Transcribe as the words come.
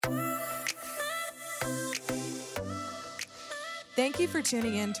Thank you for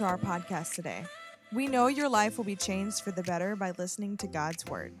tuning in to our podcast today. We know your life will be changed for the better by listening to God's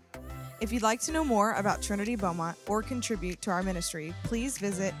Word. If you'd like to know more about Trinity Beaumont or contribute to our ministry, please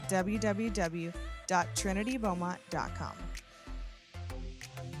visit www.trinitybeaumont.com.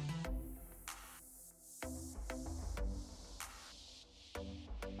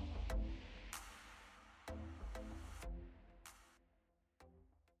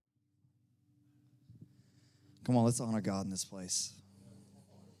 Come on, let's honor God in this place.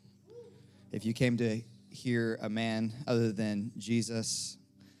 If you came to hear a man other than Jesus,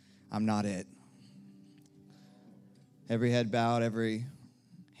 I'm not it. Every head bowed, every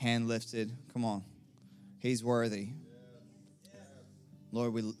hand lifted. Come on. He's worthy.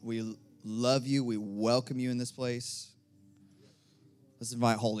 Lord, we love you. We welcome you in this place. Let's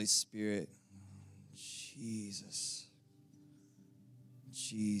invite Holy Spirit. Jesus.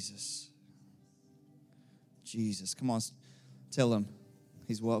 Jesus. Jesus. Come on, tell him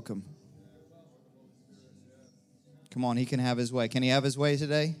he's welcome. Come on, he can have his way. Can he have his way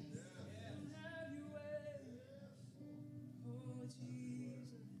today?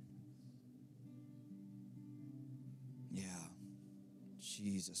 Yeah.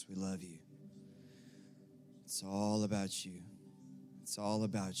 Jesus, we love you. It's all about you. It's all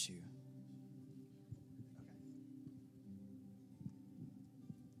about you.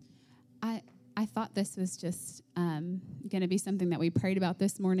 I thought this was just going to be something that we prayed about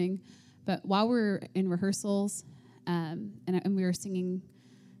this morning, but while we were in rehearsals and we were singing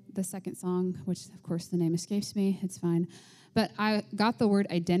the second song, which of course the name escapes me, it's fine, but I got the word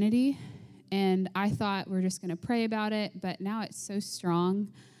identity, and I thought we're just going to pray about it, but now it's so strong.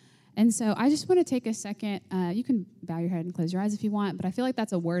 And so I just want to take a second. You can bow your head and close your eyes if you want, but I feel like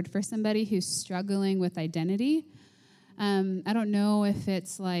that's a word for somebody who's struggling with identity. I don't know if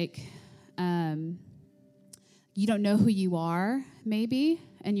it's like you don't know who you are, maybe,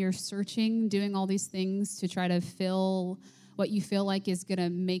 and you're searching, doing all these things to try to fill what you feel like is going to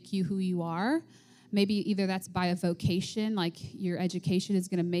make you who you are. Maybe either that's by a vocation, like your education is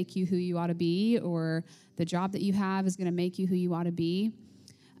going to make you who you ought to be, or the job that you have is going to make you who you ought to be.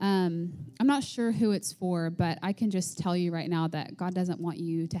 I'm not sure who it's for, but I can just tell you right now that God doesn't want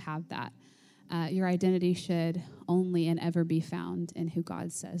you to have that. Your identity should only and ever be found in who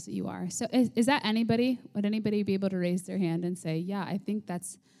God says that you are. So is that anybody? Would anybody be able to raise their hand and say, yeah, I think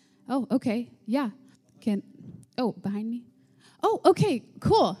that's, oh, okay, yeah. Behind me? Oh, okay,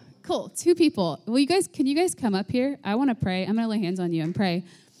 cool. 2 people. Well, can you guys come up here? I want to pray. I'm going to lay hands on you and pray.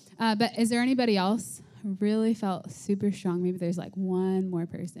 But is there anybody else who really felt super strong? Maybe there's like one more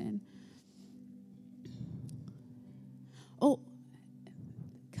person. Oh,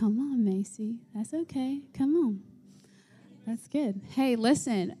 come on, Macy. That's okay. Come on. That's good. Hey,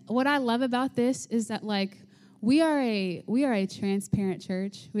 listen, what I love about this is that, like, we are a transparent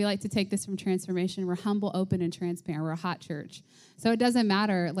church. We like to take this from transformation. We're humble, open, and transparent. We're a hot church. So it doesn't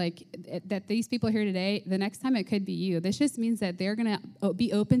matter, like, that these people are here today. The next time it could be you. This just means that they're going to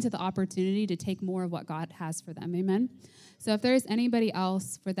be open to the opportunity to take more of what God has for them. Amen? So if there's anybody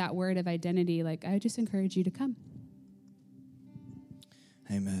else for that word of identity, like, I just encourage you to come.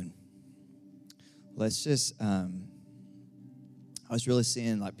 Amen. Let's just, I was really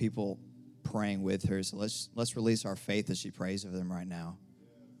seeing like people praying with her, so let's release our faith as she prays over them right now.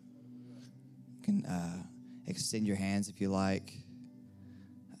 You can extend your hands if you like.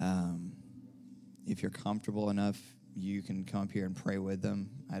 If you're comfortable enough, you can come up here and pray with them.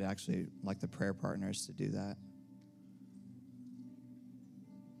 I'd actually like the prayer partners to do that.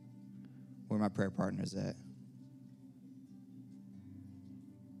 Where are my prayer partners at?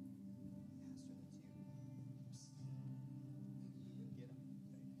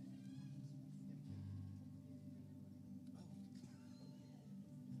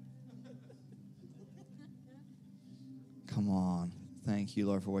 Come on. Thank you,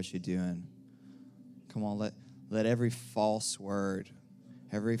 Lord, for what you're doing. Come on, let every false word,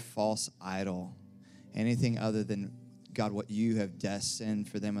 every false idol, anything other than, God, what you have destined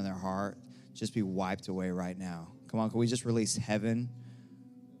for them in their heart, just be wiped away right now. Come on, can we just release heaven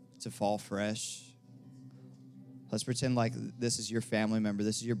to fall fresh? Let's pretend like this is your family member,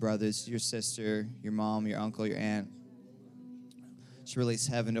 this is your brother, this is your sister, your mom, your uncle, your aunt. Just release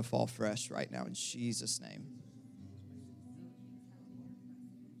heaven to fall fresh right now in Jesus' name.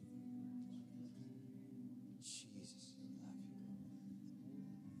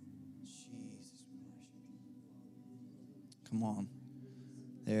 Come on.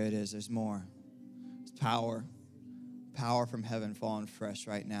 There it is. There's more. It's power. Power from heaven falling fresh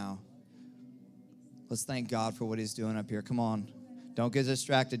right now. Let's thank God for what he's doing up here. Come on. Don't get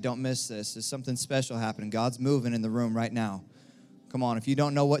distracted. Don't miss this. There's something special happening. God's moving in the room right now. Come on, if you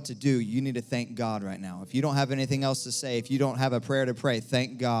don't know what to do, you need to thank God right now. If you don't have anything else to say, if you don't have a prayer to pray,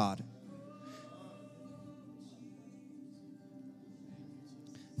 thank God.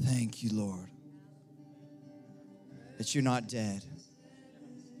 Thank you, Lord, that you're not dead.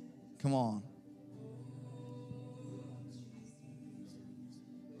 Come on.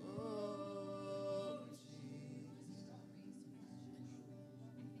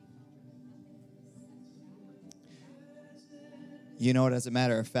 You know what, as a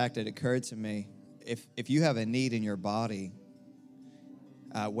matter of fact, it occurred to me, if you have a need in your body,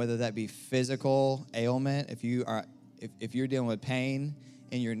 whether that be physical ailment, if you're dealing with pain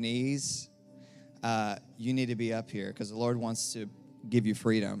in your knees, you need to be up here because the Lord wants to give you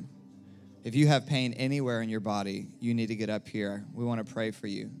freedom. If you have pain anywhere in your body, you need to get up here. We want to pray for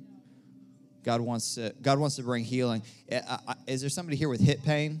you. God wants to bring healing. Is there somebody here with hip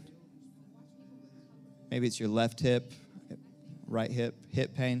pain? Maybe it's your left hip, right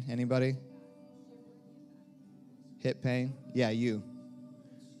hip pain. Anybody? Hip pain? Yeah, you.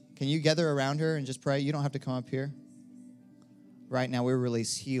 Can you gather around her and just pray? You don't have to come up here. Right now, we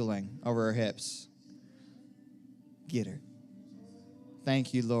release healing over her hips. Get her.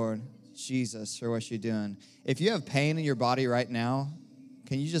 Thank you, Lord Jesus, for what you're doing. If you have pain in your body right now,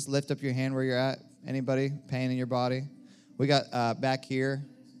 can you just lift up your hand where you're at? Anybody? Pain in your body? We got back here.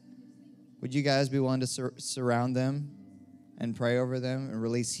 Would you guys be willing to surround them and pray over them and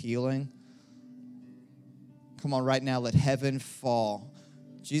release healing? Come on, right now, let heaven fall.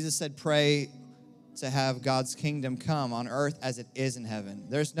 Jesus said, pray to have God's kingdom come on earth as it is in heaven.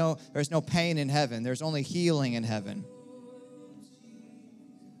 There's no pain in heaven. There's only healing in heaven.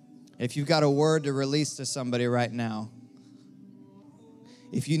 If you've got a word to release to somebody right now,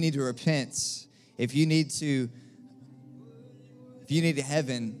 if you need to repent, if you need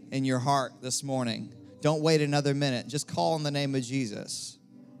heaven in your heart this morning, don't wait another minute. Just call on the name of Jesus.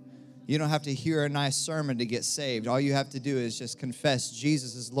 You don't have to hear a nice sermon to get saved. All you have to do is just confess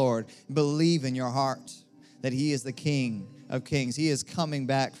Jesus is Lord. Believe in your heart that He is the King of Kings. He is coming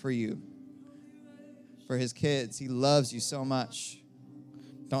back for you, for His kids. He loves you so much.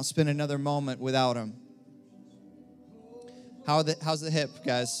 Don't spend another moment without Him. How's the hip,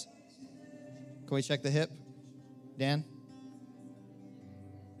 guys? Can we check the hip? Dan?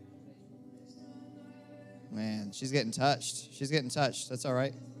 Man, she's getting touched. She's getting touched. That's all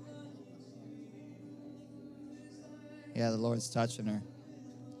right. Yeah, the Lord's touching her.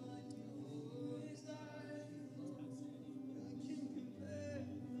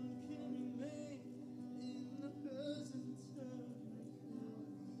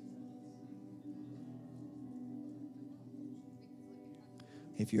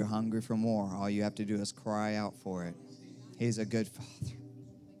 If you're hungry for more, all you have to do is cry out for it. He's a good Father.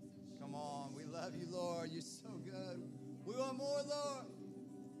 Come on, we love you, Lord. You're so good. We want more, Lord.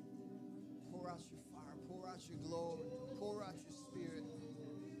 Pour out your fire. Pour out your glory. Pour out your spirit.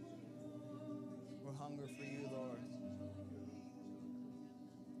 We're hungry for you, Lord.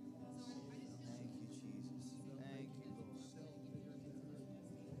 Thank you, Jesus. Thank you, Lord.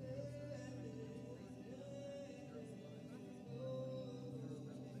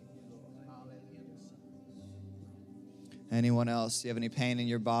 Anyone else? Do you have any pain in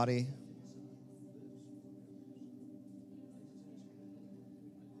your body?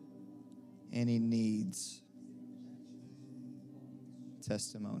 Any needs?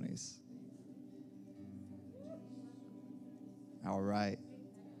 Testimonies? All right.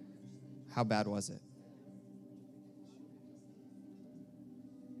 How bad was it?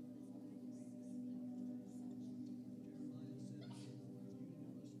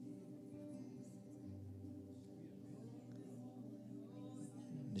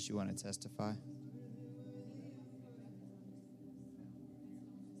 Does she want to testify?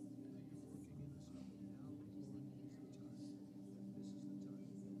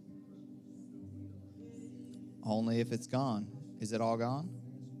 Only if it's gone. Is it all gone?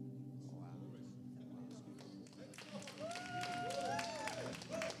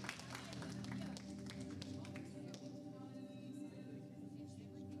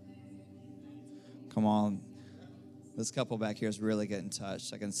 Come on. This couple back here is really getting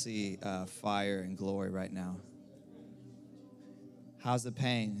touched. I can see fire and glory right now. How's the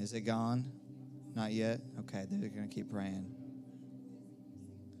pain? Is it gone? Not yet? Okay, they're going to keep praying.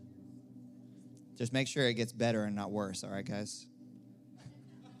 Just make sure it gets better and not worse, all right, guys?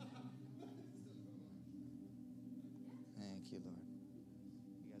 Thank you, Lord.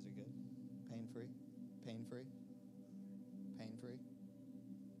 You guys are good? Pain-free? Pain-free? Pain-free?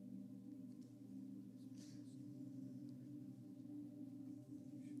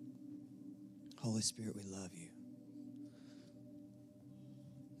 Holy Spirit, we love you.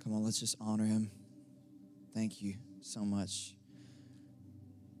 Come on, let's just honor him. Thank you so much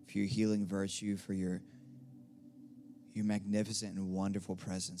for your healing virtue, for your magnificent and wonderful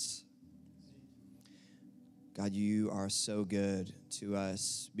presence. God, you are so good to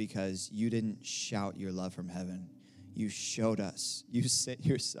us because you didn't shout your love from heaven. You showed us. You sent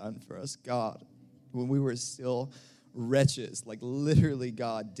your son for us, God, when we were still wretches, like literally,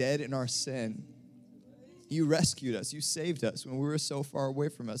 God, dead in our sin. You rescued us. You saved us when we were so far away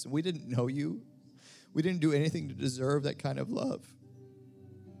from us, and we didn't know you. We didn't do anything to deserve that kind of love.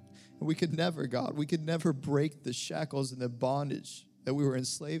 And we could never, God, we could never break the shackles and the bondage that we were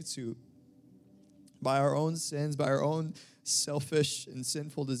enslaved to by our own sins, by our own selfish and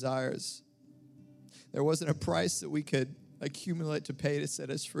sinful desires. There wasn't a price that we could accumulate to pay to set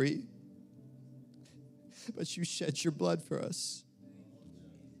us free. But you shed your blood for us.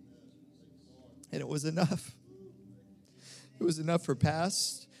 And it was enough. It was enough for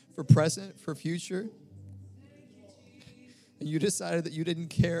past, for present, for future. And you decided that you didn't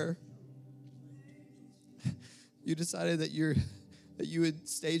care. You decided that you would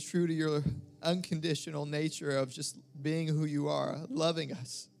stay true to your unconditional nature of just being who you are, loving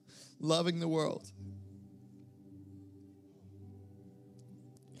us, loving the world.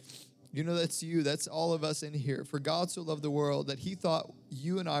 You know, that's you. That's all of us in here. For God so loved the world that he thought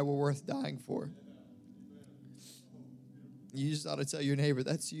you and I were worth dying for. You just ought to tell your neighbor,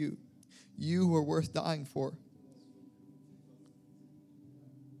 that's you. You were worth dying for.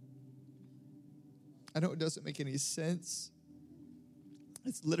 I know it doesn't make any sense.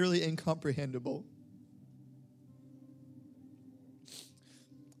 It's literally incomprehensible.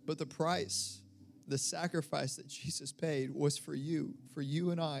 But the price, the sacrifice that Jesus paid was for you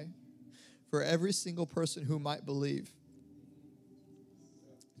and I, for every single person who might believe.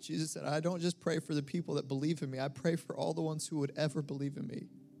 Jesus said, I don't just pray for the people that believe in me. I pray for all the ones who would ever believe in me.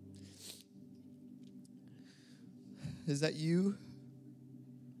 Is that you?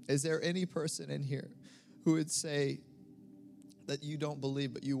 Is there any person in here who would say that you don't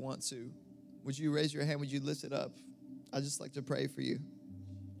believe but you want to? Would you raise your hand? Would you lift it up? I'd just like to pray for you.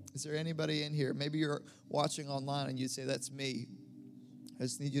 Is there anybody in here? Maybe you're watching online and you'd say, that's me. I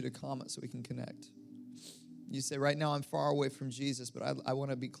just need you to comment so we can connect. You say, right now I'm far away from Jesus, but I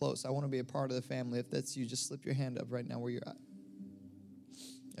want to be close. I want to be a part of the family. If that's you, just slip your hand up right now where you're at.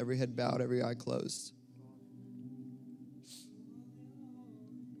 Every head bowed, every eye closed.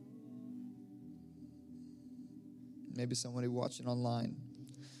 Maybe somebody watching online.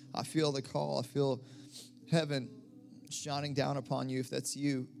 I feel the call. I feel heaven shining down upon you if that's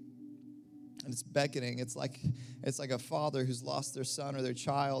you. And it's beckoning. It's like a father who's lost their son or their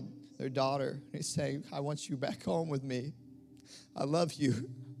child, their daughter. And he's saying, I want you back home with me. I love you.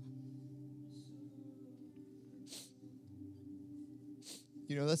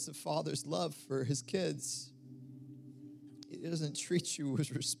 You know, that's the father's love for his kids. He doesn't treat you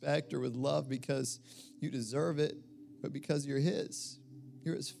with respect or with love because you deserve it, but because you're his.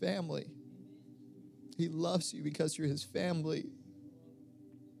 You're his family. He loves you because you're his family.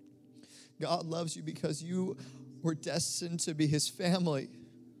 God loves you because you were destined to be his family.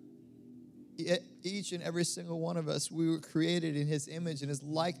 Each and every single one of us, we were created in his image and his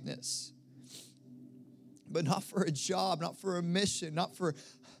likeness. But not for a job, not for a mission, not for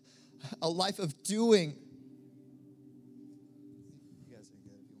a life of doing. You guys are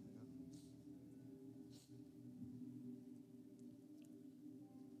good if you want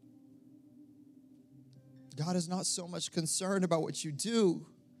to go. God is not so much concerned about what you do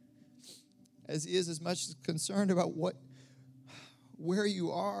as he is as much concerned about where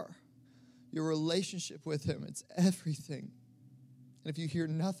you are, your relationship with him. It's everything. And if you hear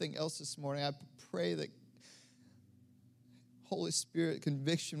nothing else this morning, I pray that Holy Spirit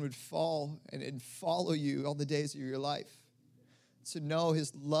conviction would fall and follow you all the days of your life. To know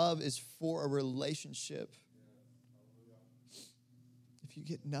his love is for a relationship. If you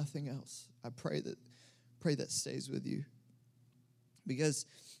get nothing else, I pray that stays with you. Because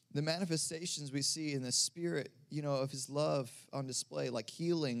the manifestations we see in the Spirit, you know, of his love on display, like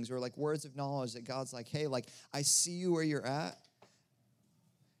healings or like words of knowledge that God's like, hey, like, I see you where you're at.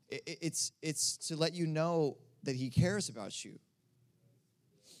 It's to let you know that he cares about you.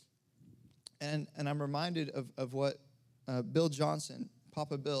 And I'm reminded of what Bill Johnson,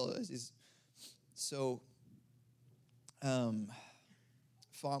 Papa Bill, as he's so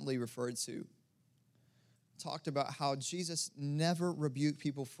fondly referred to, talked about how Jesus never rebuked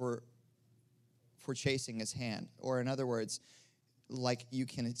people for chasing his hand. Or in other words, like you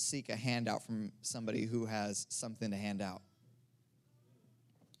can seek a handout from somebody who has something to hand out.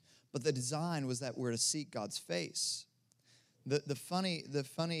 But the design was that we're to seek God's face. The funny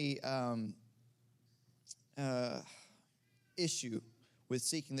issue with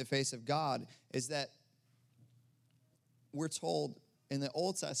seeking the face of God is that we're told in the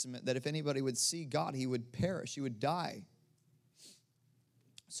Old Testament that if anybody would see God, he would perish, he would die.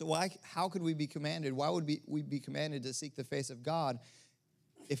 So how could we be commanded? Why would we be commanded to seek the face of God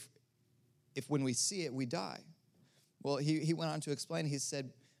if when we see it, we die? Well, he went on to explain, he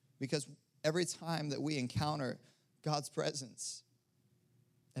said, because every time that we encounter God's presence,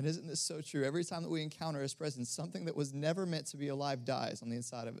 and isn't this so true? Every time that we encounter his presence, something that was never meant to be alive dies on the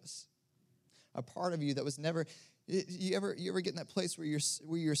inside of us. A part of you that was never... You ever get in that place where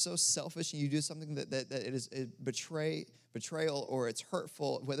you're so selfish and you do something that it is betrayal or it's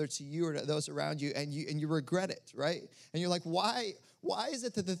hurtful, whether to you or to those around you, and you regret it, right? And you're like, why is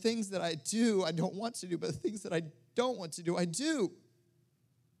it that the things that I do I don't want to do, but the things that I don't want to do I do?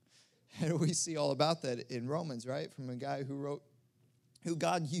 And we see all about that in Romans, right? From a guy who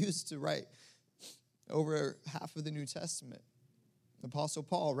God used to write over half of the New Testament, Apostle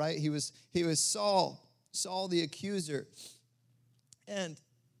Paul, right? He was Saul the accuser. And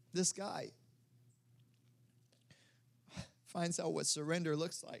this guy finds out what surrender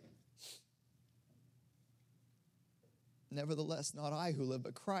looks like. Nevertheless, not I who live,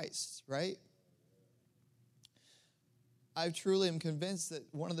 but Christ, right? I truly am convinced that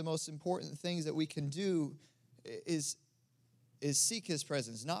one of the most important things that we can do is seek his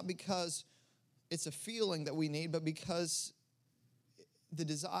presence, not because it's a feeling that we need, but because the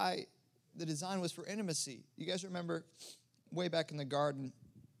design was for intimacy. You guys remember way back in the garden,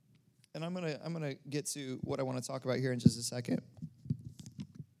 and I'm gonna get to what I want to talk about here in just a second.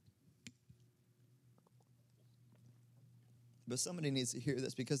 But somebody needs to hear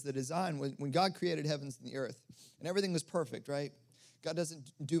this, because the design, when God created heavens and the earth, and everything was perfect, right? God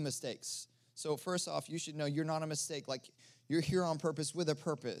doesn't do mistakes. So first off, you should know you're not a mistake. Like, you're here on purpose with a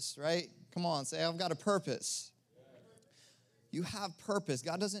purpose, right? Come on, say, I've got a purpose. You have purpose.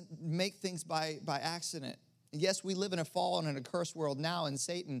 God doesn't make things by accident. Yes, we live in a fallen and a cursed world now, and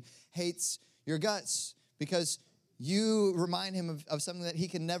Satan hates your guts because you remind him of something that he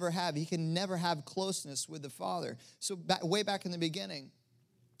can never have. He can never have closeness with the Father. So way back in the beginning,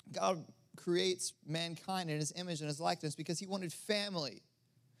 God creates mankind in his image and his likeness because he wanted family.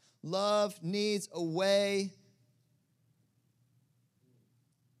 Love needs a way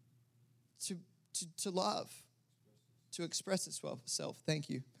to love, to express itself. Thank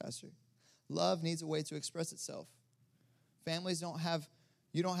you, Pastor. Love needs a way to express itself. Families don't have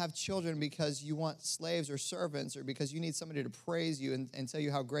children because you want slaves or servants or because you need somebody to praise you and tell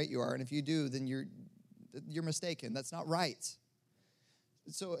you how great you are. And if you do, then you're mistaken. That's not right.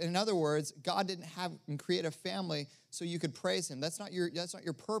 So in other words, God didn't have and create a family so you could praise him. That's not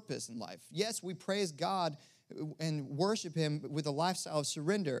your purpose in life. Yes, we praise God and worship him with a lifestyle of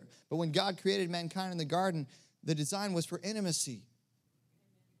surrender. But when God created mankind in the garden, the design was for intimacy.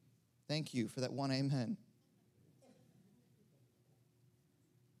 Thank you for that one amen.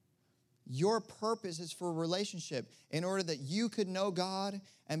 Your purpose is for a relationship in order that you could know God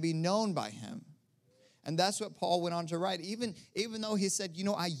and be known by him. And that's what Paul went on to write. Even though he said,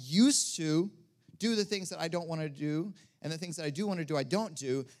 I used to do the things that I don't want to do, and the things that I do want to do, I don't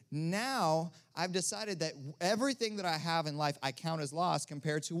do. Now, I've decided that everything that I have in life, I count as loss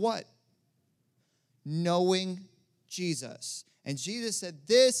compared to what? Knowing Jesus. And Jesus said,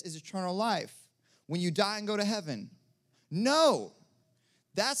 this is eternal life, when you die and go to heaven. No,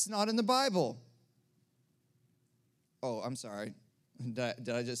 that's not in the Bible. Oh, I'm sorry. Did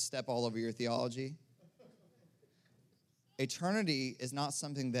I just step all over your theology? Eternity is not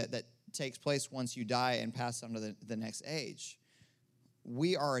something that takes place once you die and pass on to the next age.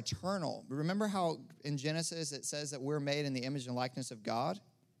 We are eternal. Remember how in Genesis it says that we're made in the image and likeness of God?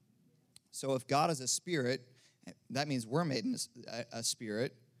 So if God is a spirit, that means we're made in a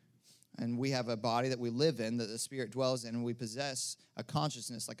spirit, and we have a body that we live in, that the spirit dwells in, and we possess a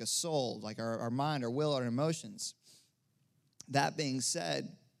consciousness, like a soul, like our mind, our will, our emotions. That being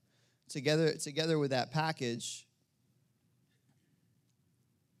said, together with that package,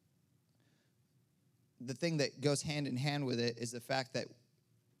 the thing that goes hand in hand with it is the fact that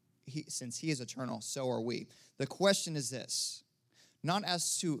since he is eternal, so are we. The question is this, not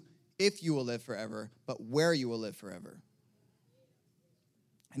as to if you will live forever, but where you will live forever.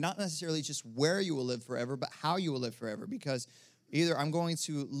 And not necessarily just where you will live forever, but how you will live forever. Because either I'm going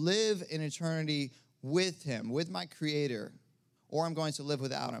to live in eternity with him, with my Creator, or I'm going to live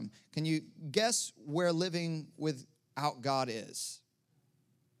without him. Can you guess where living without God is?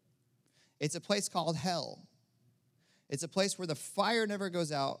 It's a place called hell. It's a place where the fire never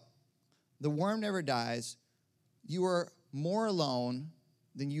goes out, the worm never dies. You are more alone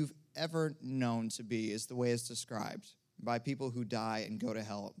than you've ever known to be, is the way it's described, by people who die and go to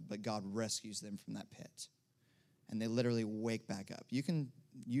hell, but God rescues them from that pit. And they literally wake back up. You can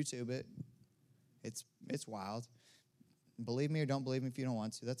YouTube it. It's wild. Believe me or don't believe me if you don't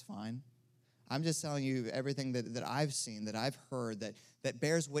want to. That's fine. I'm just telling you everything that I've seen, that I've heard, that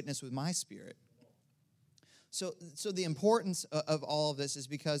bears witness with my spirit. So the importance of all of this is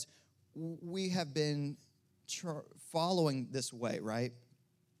because we have been following this way, right?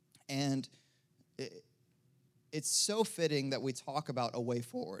 And it's so fitting that we talk about a way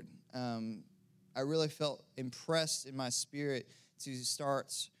forward. I really felt impressed in my spirit to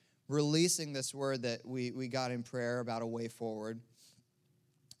start releasing this word that we got in prayer about a way forward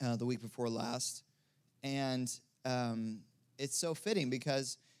the week before last. And it's so fitting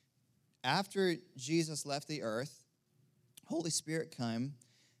because after Jesus left the earth, Holy Spirit came,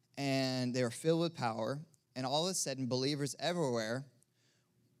 and they were filled with power, and all of a sudden, believers everywhere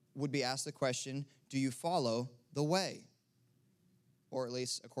would be asked the question, do you follow the way? Or at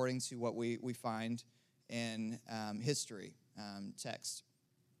least according to what we find in history text.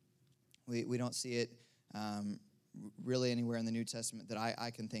 We don't see it really anywhere in the New Testament that I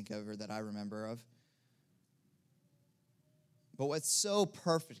can think of or that I remember of. But what's so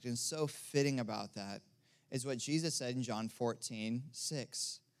perfect and so fitting about that is what Jesus said in John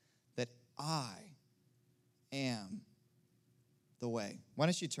 14:6, that I am the way. Why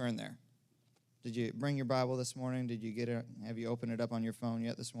don't you turn there? Did you bring your Bible this morning? Did you get it? Have you opened it up on your phone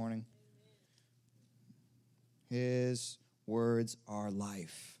yet this morning? His words are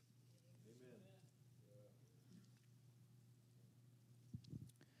life.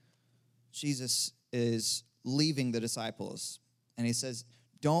 Jesus is leaving the disciples, and he says,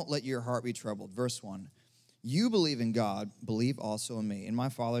 don't let your heart be troubled. Verse 1, you believe in God, believe also in me. In my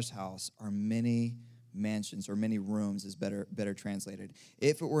Father's house are many mansions, or many rooms is better translated.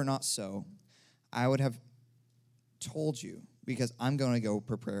 If it were not so, I would have told you, because I'm going to go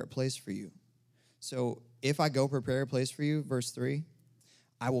prepare a place for you. So if I go prepare a place for you, verse 3,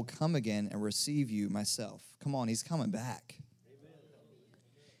 I will come again and receive you myself. Come on, he's coming back.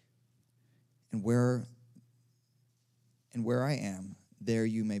 And where I am, there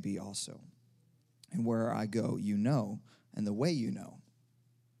you may be also. And where I go, you know, and the way you know.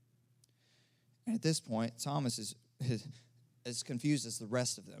 And at this point, Thomas is as confused as the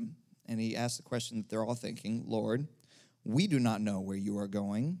rest of them. And he asks the question that they're all thinking, Lord, we do not know where you are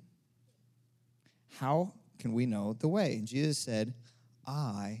going. How can we know the way? And Jesus said,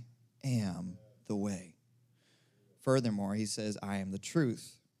 I am the way. Furthermore, he says, I am the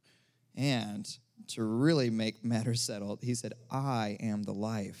truth. And to really make matters settled, he said, I am the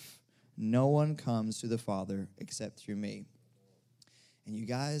life. No one comes to the Father except through me. And you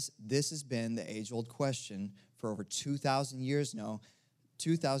guys, this has been the age-old question for over 2,000 years now,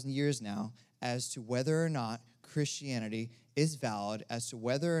 as to whether or not Christianity is valid, as to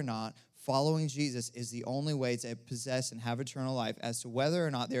whether or not following Jesus is the only way to possess and have eternal life, as to whether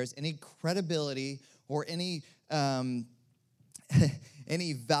or not there is any credibility or any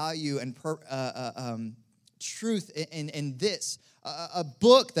any value and truth in this. A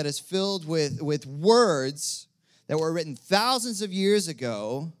book that is filled with words that were written thousands of years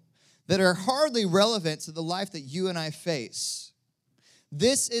ago that are hardly relevant to the life that you and I face.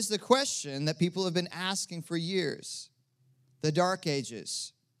 This is the question that people have been asking for years. The Dark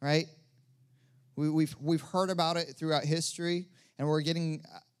Ages, right? We've heard about it throughout history, and we're getting,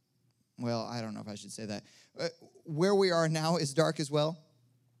 well, I don't know if I should say that. Where we are now is dark as well.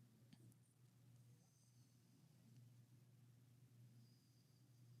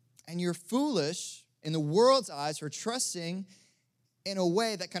 And you're foolish in the world's eyes for trusting in a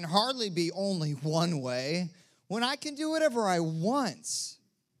way that can hardly be only one way when I can do whatever I want.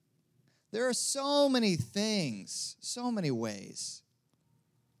 There are so many things, so many ways.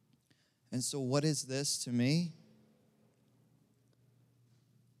 And so what is this to me?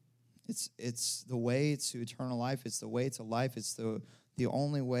 It's the way to eternal life. It's the way to life. It's the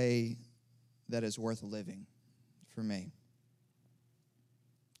only way that is worth living for me.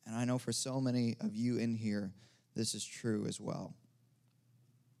 And I know for so many of you in here, this is true as well.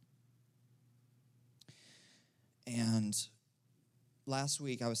 And last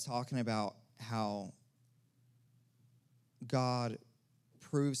week I was talking about how God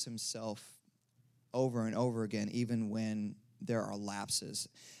proves himself over and over again, even when there are lapses.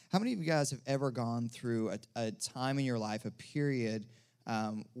 How many of you guys have ever gone through a time in your life, a period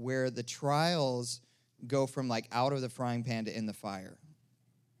where the trials go from like out of the frying pan to in the fire?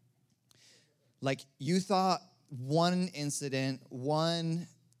 Like you thought one incident, one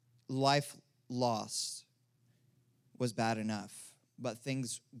life lost was bad enough, but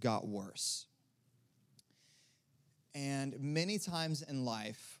things got worse. And many times in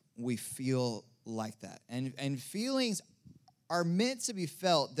life, we feel like that. And feelings are meant to be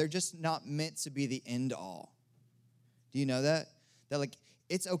felt. They're just not meant to be the end all. Do you know that? That like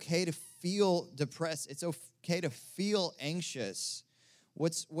it's okay to feel depressed. It's okay to feel anxious.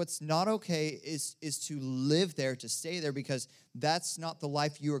 What's not okay is to live there, to stay there, because that's not the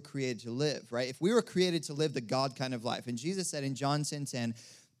life you were created to live, right? If we were created to live the God kind of life, and Jesus said in John 10:10,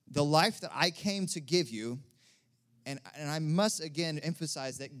 the life that I came to give you, and I must again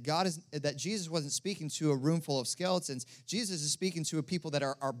emphasize that Jesus wasn't speaking to a room full of skeletons. Jesus is speaking to a people that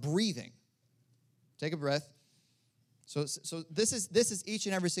are breathing. Take a breath. So this is each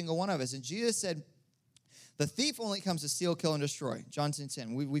and every single one of us. And Jesus said, the thief only comes to steal, kill, and destroy. John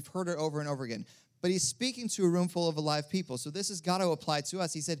 10:10. We've heard it over and over again. But he's speaking to a room full of alive people. So this has got to apply to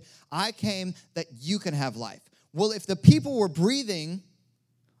us. He said, I came that you can have life. Well, if the people were breathing,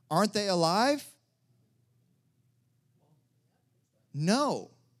 aren't they alive?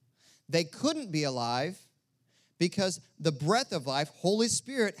 No, they couldn't be alive because the breath of life, Holy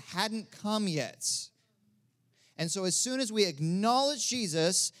Spirit, hadn't come yet. And so as soon as we acknowledge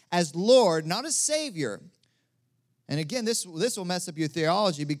Jesus as Lord, not as Savior, and again, this will mess up your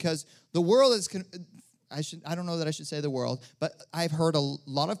theology because the world is, I don't know that I should say the world, but I've heard a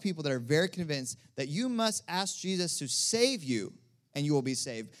lot of people that are very convinced that you must ask Jesus to save you and you will be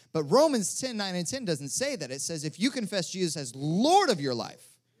saved. But Romans 10:9 and 10 doesn't say that. It says if you confess Jesus as Lord of your life,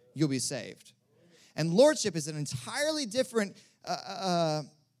 you'll be saved. And lordship is an entirely different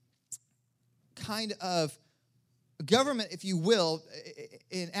kind of government, if you will,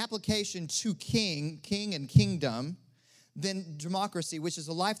 in application to king and kingdom, than democracy, which is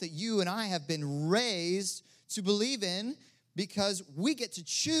a life that you and I have been raised to believe in because we get to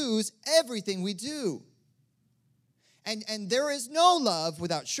choose everything we do. And there is no love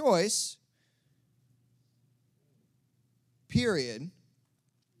without choice, period.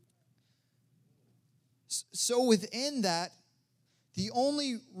 So within that, the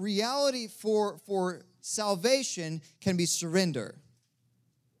only reality for salvation can be surrender.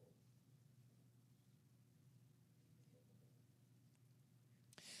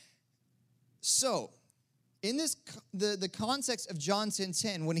 So, in this the context of John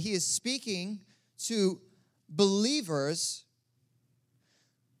 10:10, when he is speaking to believers,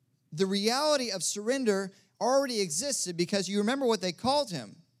 the reality of surrender already existed because you remember what they called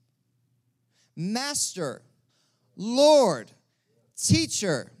him. Master, Lord,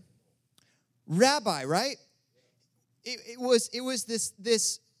 teacher, rabbi, right? It was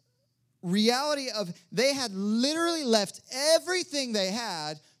this reality of they had literally left everything they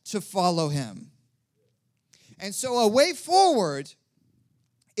had to follow him. And so a way forward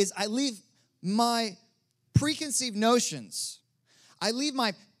is I leave my preconceived notions. I leave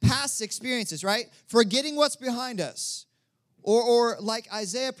my past experiences, right? Forgetting what's behind us. Or like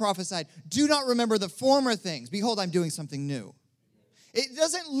Isaiah prophesied, do not remember the former things. Behold, I'm doing something new. It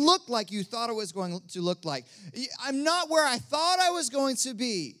doesn't look like you thought it was going to look like. I'm not where I thought I was going to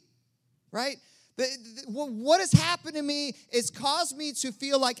be, right? What has happened to me is caused me to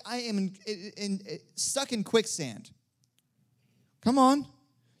feel like I am stuck in quicksand. Come on.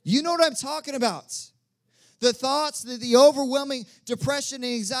 You know what I'm talking about. The thoughts, the overwhelming depression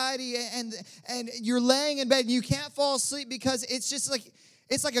and anxiety, and you're laying in bed and you can't fall asleep because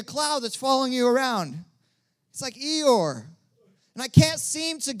it's like a cloud that's following you around. It's like Eeyore. And I can't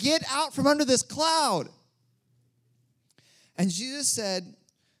seem to get out from under this cloud. And Jesus said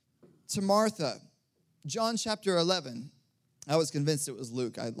to Martha, John chapter 11, I was convinced it was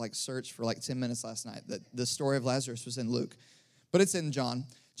Luke. I searched for 10 minutes last night that the story of Lazarus was in Luke. But it's in John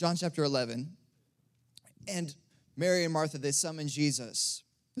chapter 11. And Mary and Martha, they summon Jesus.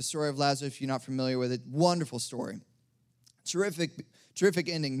 The story of Lazarus, if you're not familiar with it, wonderful story. Terrific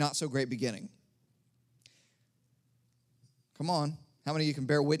ending, not so great beginning. Come on. How many of you can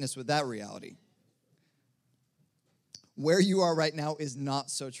bear witness with that reality? Where you are right now is not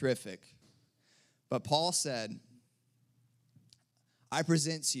so terrific. But Paul said, I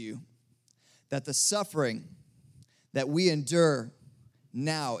present to you that the suffering that we endure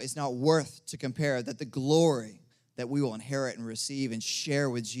now is not worth to compare, that the glory that we will inherit and receive and share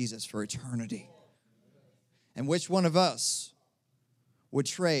with Jesus for eternity. And which one of us would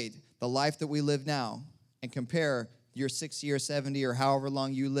trade the life that we live now and compare your 60 or 70 or however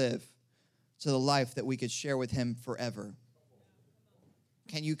long you live to the life that we could share with him forever?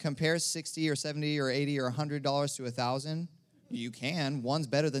 Can you compare 60 or 70 or 80 or $100 to 1,000? You can. One's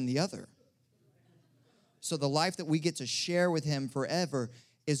better than the other. So the life that we get to share with him forever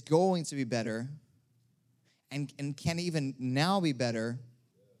is going to be better. and can even now be better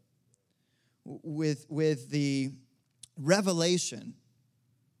with the revelation.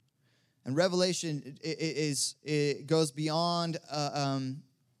 And revelation it goes beyond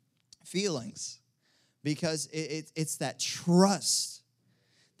feelings, because it's that trust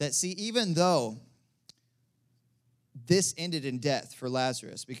that, see, even though this ended in death for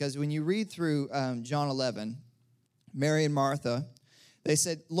Lazarus, because when you read through John 11, Mary and Martha, they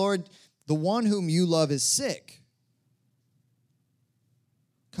said, Lord, the one whom you love is sick.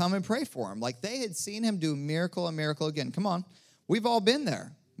 Come and pray for him. Like, they had seen him do miracle and miracle again. Come on, we've all been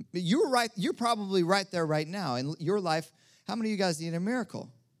there. You're right. You're probably right there right now in your life. How many of you guys need a miracle?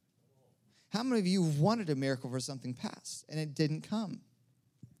 How many of you wanted a miracle for something past and it didn't come?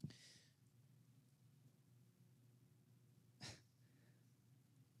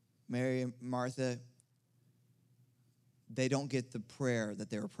 Mary and Martha, they don't get the prayer that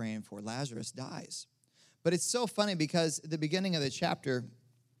they were praying for. Lazarus dies. But it's so funny because at the beginning of the chapter,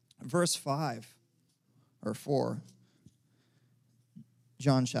 verse 5 or 4,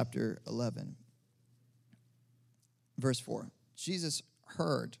 John chapter 11, verse 4, Jesus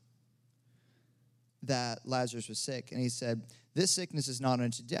heard that Lazarus was sick, and he said, this sickness is not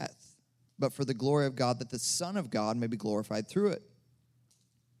unto death, but for the glory of God, that the Son of God may be glorified through it.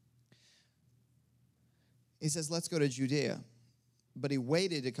 He says, let's go to Judea. But he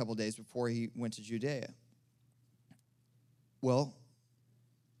waited a couple days before he went to Judea. Well,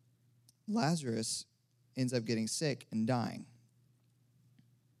 Lazarus ends up getting sick and dying.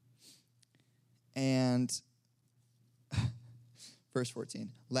 And verse 14,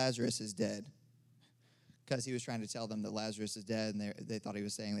 Lazarus is dead. Because he was trying to tell them that Lazarus is dead, and they thought he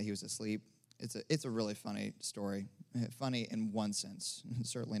was saying that he was asleep. It's a really funny story. Funny in one sense,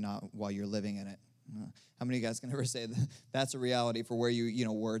 certainly not while you're living in it. How many of you guys can ever say that that's a reality for where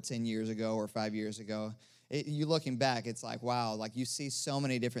you were 10 years ago or 5 years ago? You looking back, it's like, wow, like you see so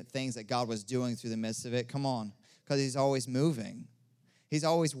many different things that God was doing through the midst of it. Come on, because he's always moving. He's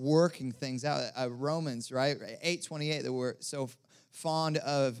always working things out. Romans, right, 8:28 that we're so fond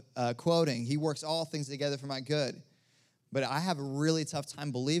of quoting. He works all things together for my good. But I have a really tough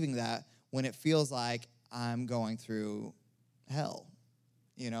time believing that when it feels like I'm going through hell,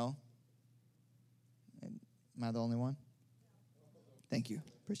 Am I the only one? Thank you.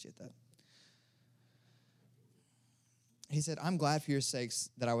 Appreciate that. He said, I'm glad for your sakes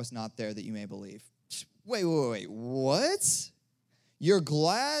that I was not there, that you may believe. Wait. What? You're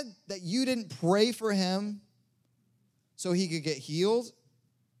glad that you didn't pray for him so he could get healed?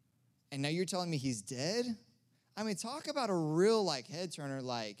 And now you're telling me he's dead? I mean, talk about a real, head turner,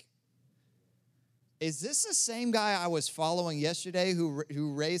 is this the same guy I was following yesterday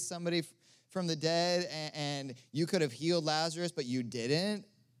who raised somebody from the dead, and you could have healed Lazarus, but you didn't,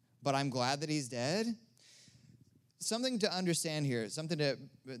 but I'm glad that he's dead? Something to understand here, something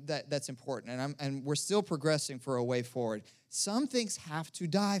that's important, and we're still progressing for a way forward. Some things have to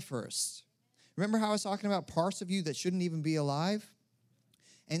die first. Remember how I was talking about parts of you that shouldn't even be alive?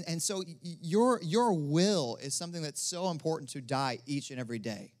 And so your will is something that's so important to die each and every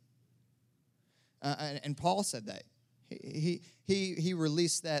day. And Paul said that. He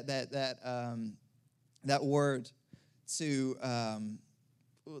released that word to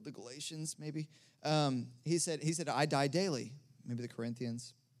the Galatians, maybe. He said, I die daily. Maybe the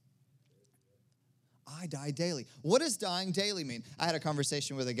Corinthians. I die daily. What does dying daily mean? I had a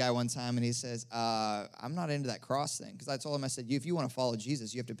conversation with a guy one time, and he says, I'm not into that cross thing. Because I told him, I said, if you want to follow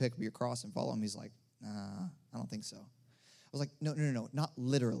Jesus, you have to pick up your cross and follow him. He's like, nah, I don't think so. I was like, no, not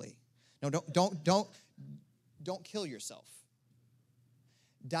literally. No, don't kill yourself.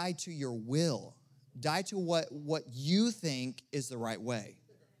 Die to your will. Die to what you think is the right way.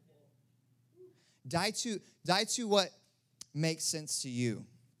 Die to what makes sense to you.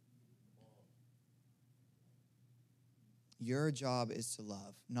 Your job is to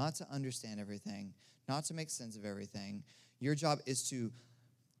love, not to understand everything, not to make sense of everything. Your job is to,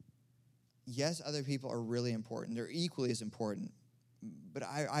 yes, other people are really important. They're equally as important. But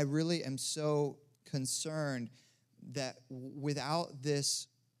I really am so concerned that without this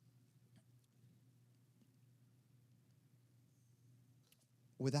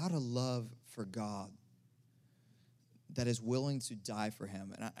without a love for God that is willing to die for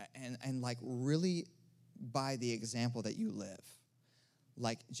him, and really by the example that you live,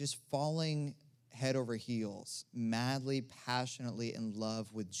 just falling head over heels, madly, passionately in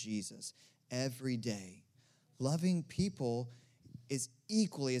love with Jesus every day, loving people is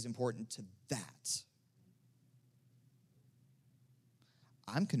equally as important to that.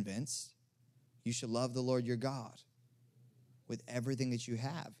 I'm convinced you should love the Lord your God with everything that you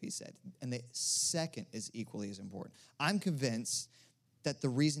have, he said. And the second is equally as important. I'm convinced that the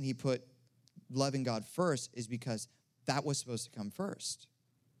reason he put loving God first is because that was supposed to come first.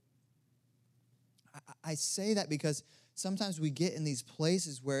 I say that because sometimes we get in these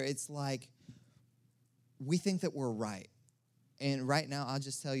places where it's like we think that we're right. And right now, I'll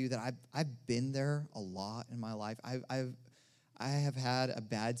just tell you that I've been there a lot in my life. I have had a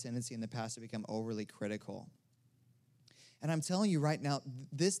bad tendency in the past to become overly critical. And I'm telling you right now,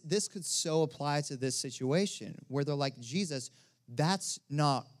 this could so apply to this situation where they're like, Jesus, that's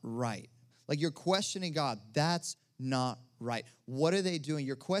not right. Like, you're questioning God. That's not right. What are they doing?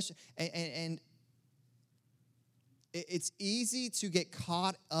 You're questioning. And it's easy to get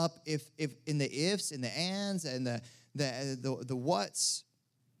caught up if in the ifs and the ands and the what's.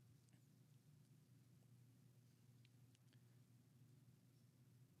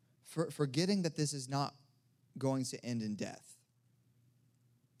 Forgetting that this is not going to end in death.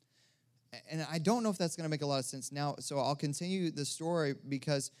 And I don't know if that's going to make a lot of sense now, so I'll continue the story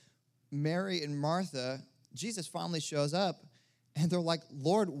because Mary and Martha, Jesus finally shows up, and they're like,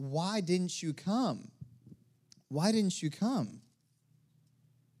 Lord, why didn't you come? Why didn't you come?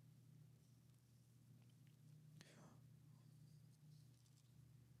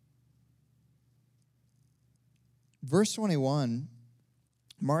 Verse 21,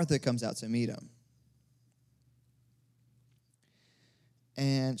 Martha comes out to meet him.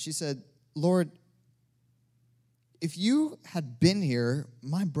 And she said, Lord, if you had been here,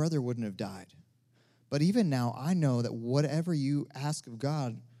 my brother wouldn't have died. But even now, I know that whatever you ask of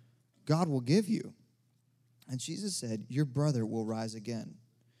God, God will give you. And Jesus said, your brother will rise again.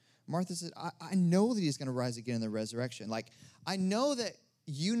 Martha said, I know that he's going to rise again in the resurrection. Like, I know that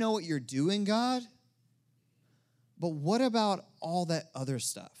you know what you're doing, God. But what about all that other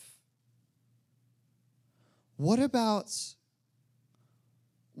stuff? What about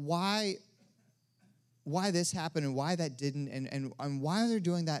why this happened and why that didn't and why they're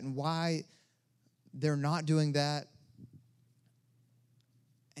doing that and why they're not doing that?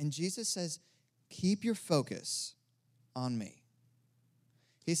 And Jesus says, keep your focus on me.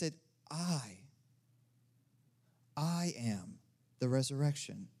 He said, I am the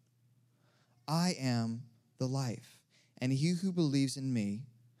resurrection. I am the life. And he who believes in me,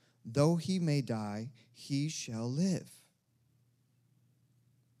 though he may die, he shall live.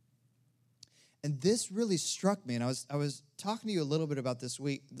 And this really struck me. And I was talking to you a little bit about this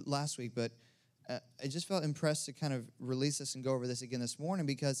last week, but I just felt impressed to kind of release this and go over this again this morning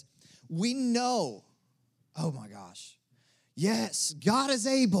because we know, oh my gosh, yes, God is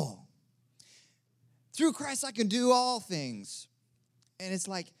able. Through Christ I can do all things. And it's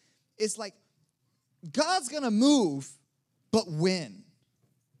like God's going to move, but when?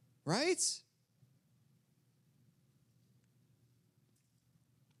 Right?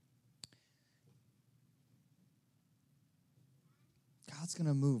 God's going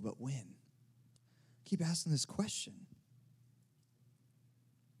to move, but when? Keep asking this question.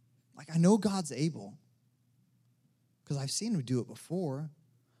 Like, I know God's able because I've seen him do it before,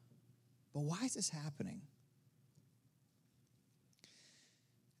 but why is this happening?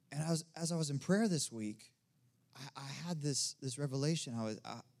 And as I was in prayer this week, I had this revelation.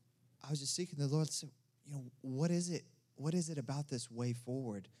 I was just seeking the Lord. So, what is it? What is it about this way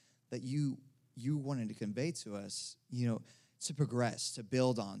forward that you wanted to convey to us? To progress, to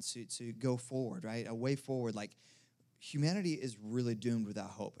build on, to go forward, right? A way forward. Like, humanity is really doomed without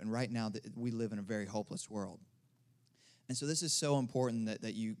hope. And right now, we live in a very hopeless world. And so this is so important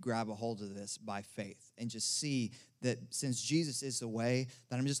that you grab a hold of this by faith and just see that since Jesus is the way,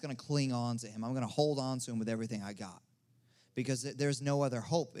 that I'm just going to cling on to him. I'm going to hold on to him with everything I got. Because there's no other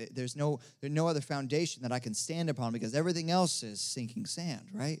hope. There's no other foundation that I can stand upon because everything else is sinking sand,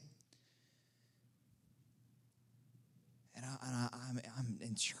 right? And I'm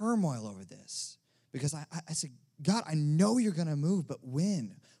in turmoil over this because I said, God, I know you're going to move, but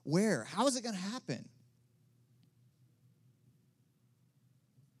when? Where? How is it going to happen?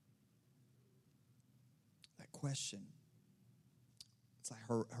 That question. It's like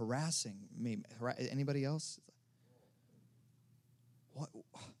harassing me. Anybody else?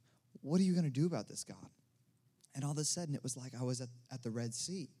 What are you going to do about this, God? And all of a sudden, it was like I was at the Red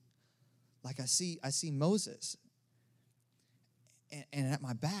Sea. Like I see Moses. And at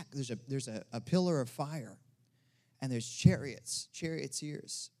my back, there's a pillar of fire. And there's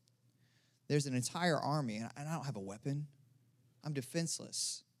charioteers. There's an entire army. And I don't have a weapon. I'm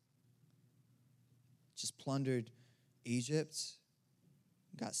defenseless. Just plundered Egypt.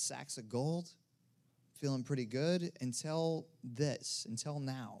 Got sacks of gold. Feeling pretty good until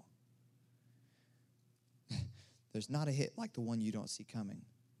now. There's not a hit like the one you don't see coming.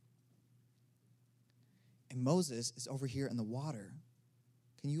 And Moses is over here in the water.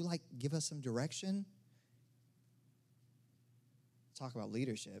 Can you give us some direction? Talk about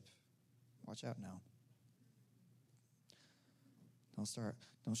leadership. Watch out now.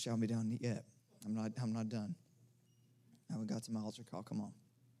 Don't shout me down yet. I'm not done. I haven't got to my altar call. Come on.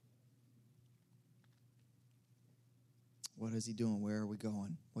 What is he doing? Where are we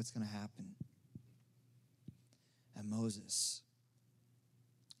going? What's going to happen? And Moses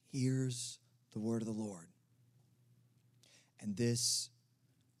hears the word of the Lord. And this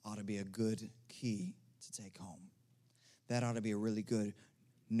ought to be a good key to take home. That ought to be a really good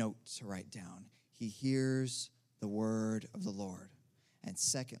note to write down. He hears the word of the Lord. And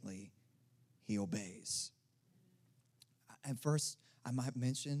secondly, he obeys. And first, I might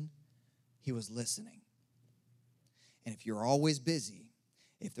mention he was listening. And if you're always busy,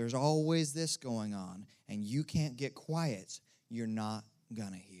 if there's always this going on, and you can't get quiet, you're not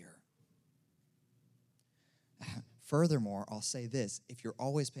going to hear. Furthermore, I'll say this. If you're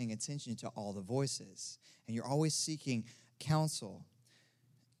always paying attention to all the voices, and you're always seeking counsel,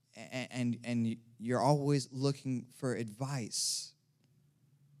 and you're always looking for advice,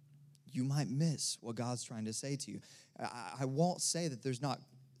 you might miss what God's trying to say to you. I won't say that there's not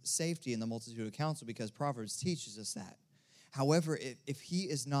safety in the multitude of counsel, because Proverbs teaches us that. However, if he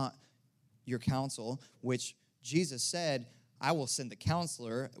is not your counsel, which Jesus said, I will send the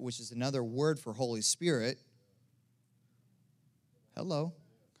counselor, which is another word for Holy Spirit. Hello,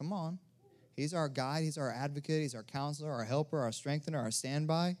 come on. He's our guide, he's our advocate, he's our counselor, our helper, our strengthener, our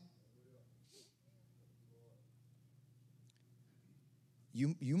standby.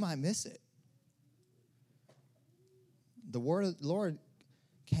 You might miss it. The word of the Lord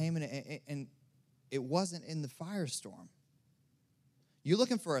came and it wasn't in the firestorm. You're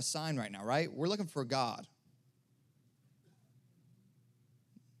looking for a sign right now, right? We're looking for God.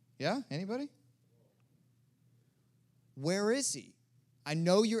 Yeah? Anybody? Where is he? I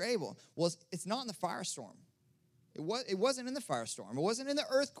know you're able. Well, it's not in the firestorm. It wasn't in the firestorm. It wasn't in the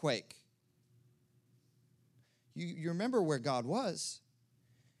earthquake. You remember where God was.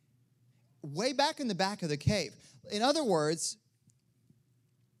 Way back in the back of the cave. In other words,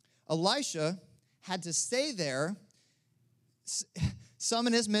 Elisha had to stay there,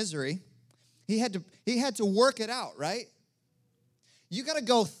 summon his misery. He had to work it out, right? You got to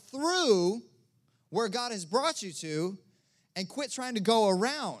go through where God has brought you to and quit trying to go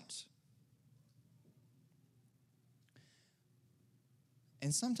around.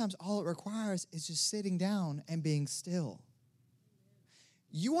 And sometimes all it requires is just sitting down and being still.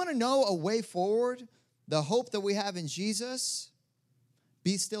 You want to know a way forward, the hope that we have in Jesus?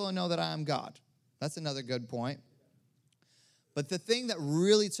 Be still and know that I am God. That's another good point. But the thing that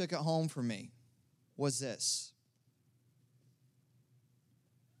really took it home for me was this.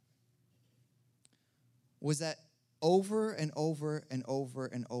 Was that over and over and over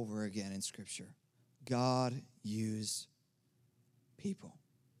and over again in Scripture, God used people.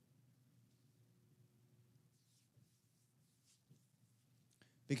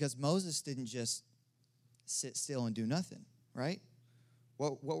 Because Moses didn't just sit still and do nothing, right?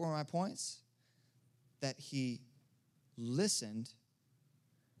 What were my points? That he listened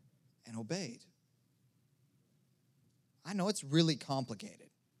and obeyed. I know it's really complicated.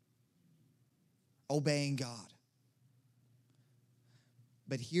 Obeying God.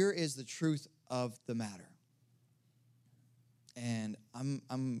 But here is the truth of the matter. And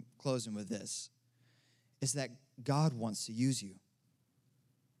I'm closing with this. Is that God wants to use you.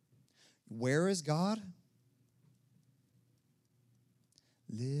 Where is God?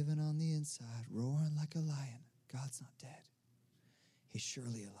 Living on the inside, roaring like a lion. God's not dead. He's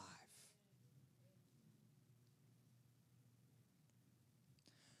surely alive.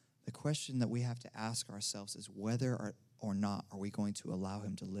 The question that we have to ask ourselves is whether or not are we going to allow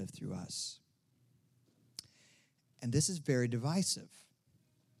him to live through us. And this is very divisive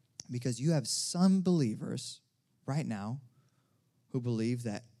because you have some believers right now who believe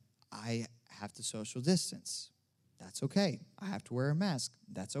that I have to social distance. That's okay. I have to wear a mask.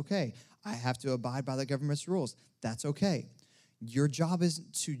 That's okay. I have to abide by the government's rules. That's okay. Your job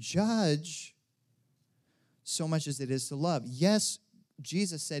isn't to judge so much as it is to love. Yes,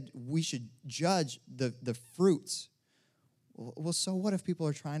 Jesus said we should judge the fruits. Well, so what if people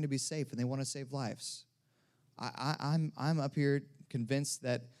are trying to be safe and they want to save lives? I'm up here convinced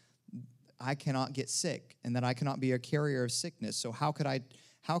that I cannot get sick and that I cannot be a carrier of sickness. So how could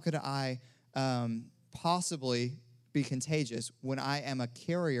I possibly be contagious when I am a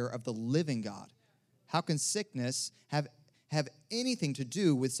carrier of the living God? How can sickness have anything to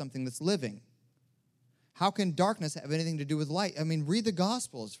do with something that's living? How can darkness have anything to do with light? I mean, read the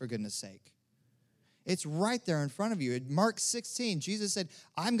Gospels, for goodness sake. It's right there in front of you. In Mark 16, Jesus said,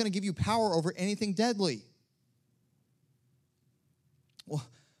 I'm going to give you power over anything deadly. Well,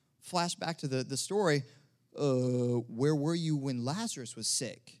 flash back to the story. Where were you when Lazarus was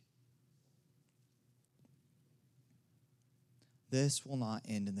sick? This will not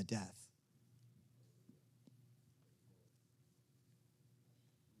end in the death.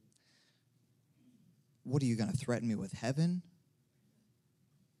 What are you going to threaten me with heaven?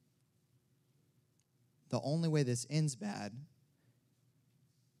 The only way this ends bad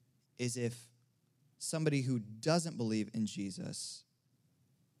is if somebody who doesn't believe in Jesus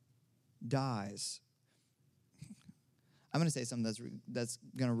dies. I'm going to say something that's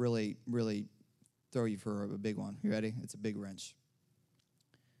going to really, really throw you for a big one. You ready? It's a big wrench.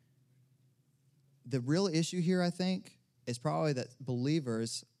 The real issue here, I think, is probably that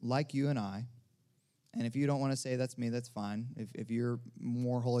believers like you and I, and if you don't want to say that's me, that's fine. If you're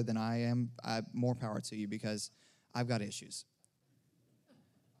more holy than I am, more power to you, because I've got issues.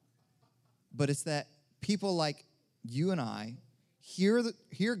 But it's that people like you and I hear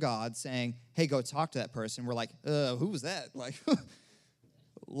God saying, hey, go talk to that person. We're like, who was that? Like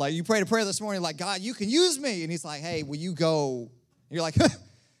you prayed a prayer this morning, like, God, you can use me. And he's like, hey, will you go? And you're like,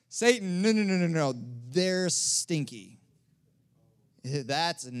 Satan, no. They're stinky.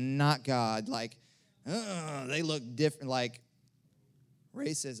 That's not God. Like, they look different, like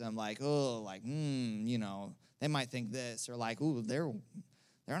racism, like, they might think this, or like, they're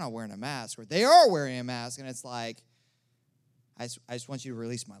not wearing a mask, or they are wearing a mask, and it's like, I just want you to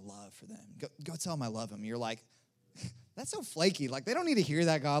release my love for them. Go tell them I love them. You're like, that's so flaky. Like, they don't need to hear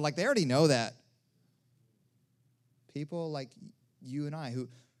that, God. Like, they already know that. People like you and I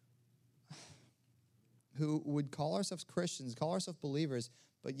who would call ourselves Christians, call ourselves believers,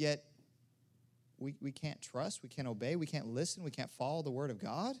 but yet we can't trust, we can't obey, we can't listen, we can't follow the word of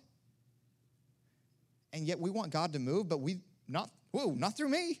God. And yet we want God to move, but not through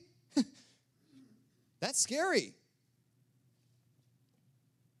me. That's scary.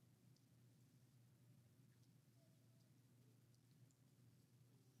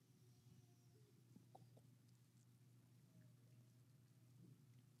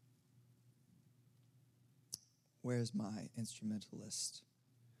 Where's my instrumentalist?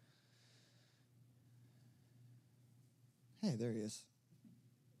 Hey, there he is.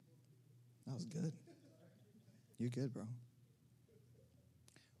 That was good. You good, bro.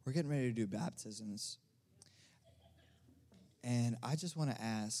 We're getting ready to do baptisms. And I just want to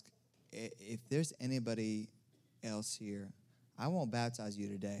ask, if there's anybody else here, I won't baptize you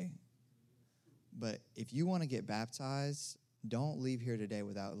today. But if you want to get baptized, don't leave here today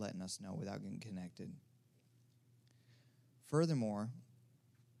without letting us know, without getting connected. Furthermore,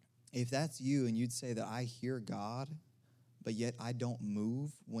 if that's you and you'd say that I hear God, but yet I don't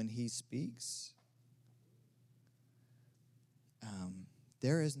move when he speaks,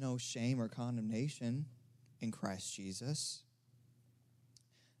 there is no shame or condemnation in Christ Jesus.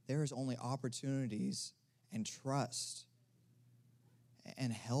 There is only opportunities and trust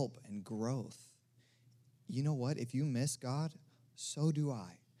and help and growth. You know what? If you miss God, so do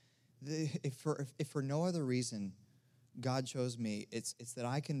I. If for no other reason God chose me, it's that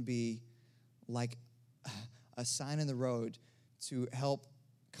I can be like a sign in the road to help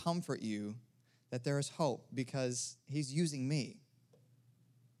comfort you that there is hope, because he's using me.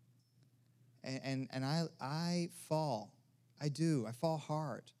 And I fall. I do. I fall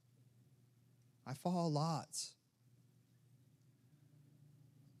hard. I fall a lot.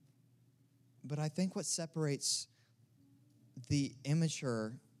 But I think what separates the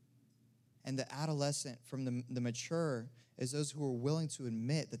immature and the adolescent from the mature is those who are willing to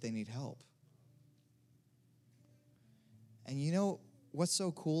admit that they need help. And you know what's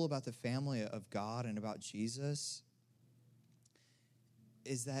so cool about the family of God and about Jesus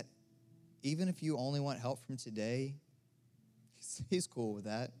is that even if you only want help from today, he's cool with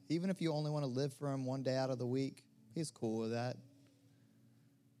that. Even if you only want to live for him one day out of the week, he's cool with that.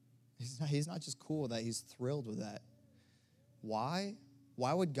 He's not just cool with that, he's thrilled with that. Why?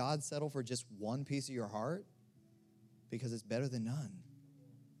 Why would God settle for just one piece of your heart? Because it's better than none.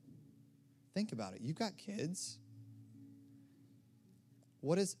 Think about it. You've got kids.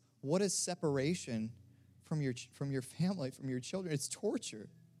 What is separation from your family, from your children? It's torture.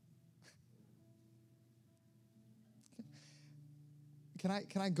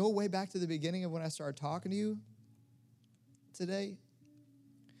 Can I go way back to the beginning of when I started talking to you today?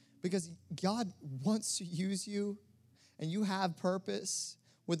 Because God wants to use you, and you have purpose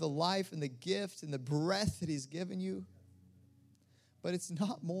with the life and the gift and the breath that he's given you. but it's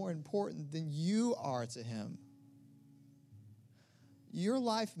not more important than you are to him. Your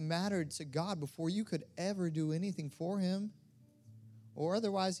life mattered to God before you could ever do anything for him, or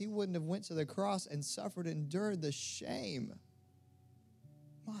otherwise he wouldn't have went to the cross and suffered, endured the shame.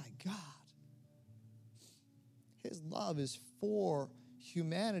 My God. His love is for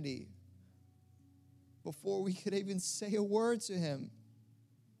humanity before we could even say a word to him.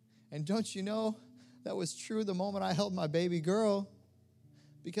 And don't you know, that was true the moment I held my baby girl,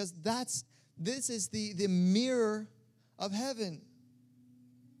 because this is the mirror of heaven.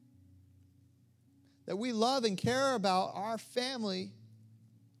 That we love and care about our family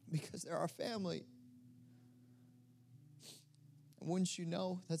because they're our family. And wouldn't you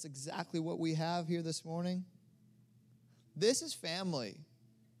know, that's exactly what we have here this morning? This is family.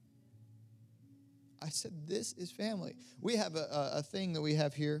 I said, this is family. We have a thing that we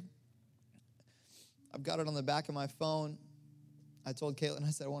have here. I've got it on the back of my phone. I told Caitlin,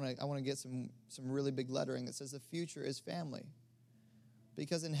 I said, I want to get some really big lettering that says the future is family.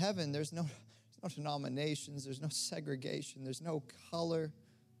 Because in heaven, there's no denominations, there's no segregation, there's no color.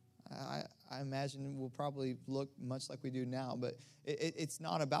 I imagine we'll probably look much like we do now, but it's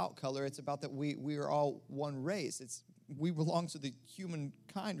not about color. It's about that we are all one race. We belong to the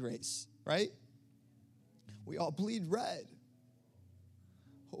humankind race, right? We all bleed red.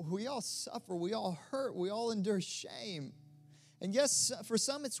 We all suffer. We all hurt. We all endure shame. And yes, for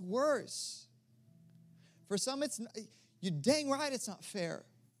some it's worse. For some you're dang right it's not fair.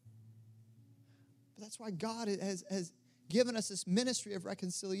 But that's why God has given us this ministry of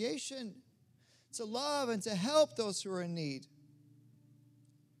reconciliation, to love and to help those who are in need.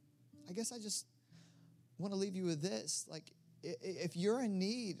 I guess I just want to leave you with this. Like, if you're in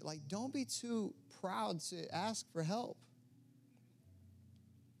need, like, don't be too proud to ask for help.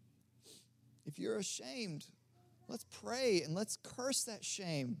 If you're ashamed, let's pray and let's curse that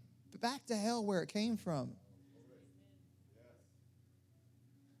shame back to hell where it came from.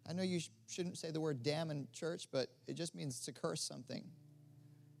 I know you shouldn't say the word damn in church, but it just means to curse something.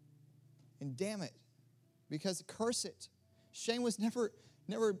 And damn it, because curse it. Shame was never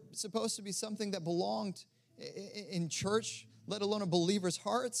supposed to be something that belonged in church, let alone a believer's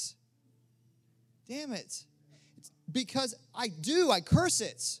hearts. Damn it. It's because I curse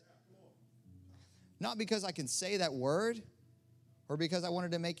it. Not because I can say that word or because I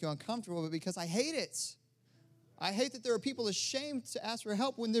wanted to make you uncomfortable, but because I hate it. I hate that there are people ashamed to ask for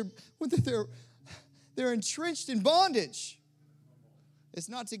help when they're entrenched in bondage. It's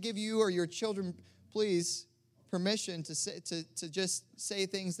not to give you or your children, please, permission to just say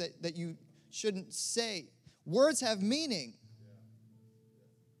things that you shouldn't say. Words have meaning.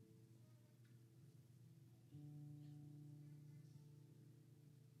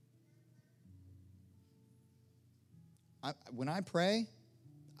 When I pray,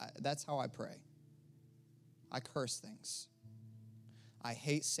 that's how I pray. I curse things. I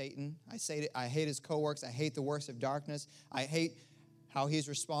hate Satan. I hate his coworks. I hate the works of darkness. I hate how he's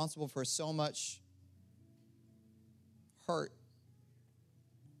responsible for so much hurt.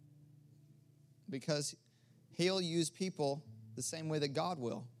 Because he'll use people the same way that God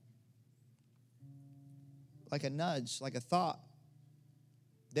will. Like a nudge, like a thought.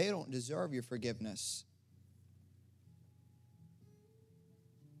 They don't deserve your forgiveness.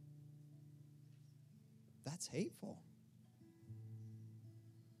 That's hateful.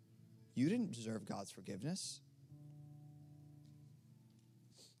 You didn't deserve God's forgiveness.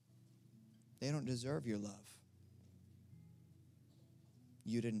 They don't deserve your love.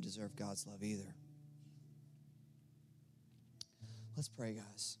 You didn't deserve God's love either. Let's pray,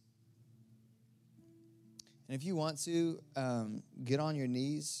 guys. And if you want to, get on your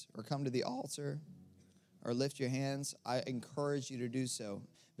knees or come to the altar or lift your hands, I encourage you to do so.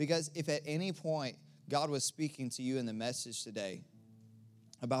 Because if at any point God was speaking to you in the message today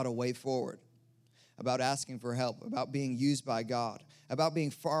about a way forward, about asking for help, about being used by God, about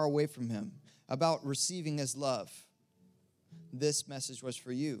being far away from him, about receiving his love, this message was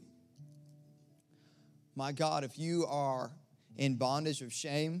for you. My God, if you are in bondage of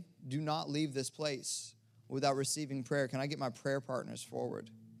shame, do not leave this place without receiving prayer. Can I get my prayer partners forward?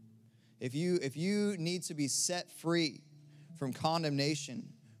 If you need to be set free from condemnation,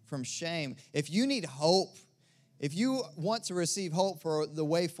 from shame, if you need hope, if you want to receive hope for the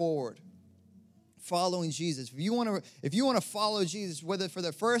way forward, following Jesus, if you want to follow Jesus, whether for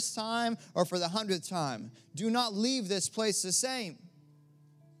the first time or for the 100th time, do not leave this place the same.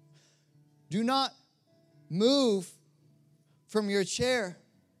 Do not move from your chair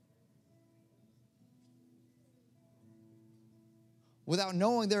without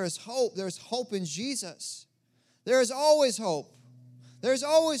knowing there is hope. There's hope in Jesus. There is always hope. There's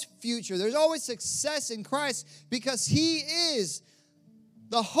always future. There's always success in Christ because He is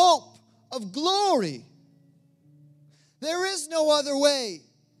the hope of glory. There is no other way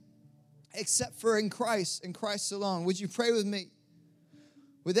except for in Christ and Christ alone. Would you pray with me?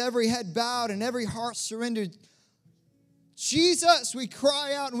 With every head bowed and every heart surrendered. Jesus, we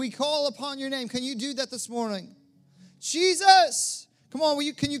cry out and we call upon your name. Can you do that this morning? Jesus. Come on,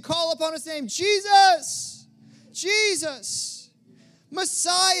 can you call upon His name? Jesus. Jesus.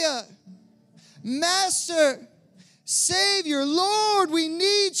 Messiah. Master. Savior. Lord, we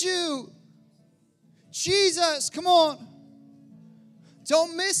need you. Jesus, come on.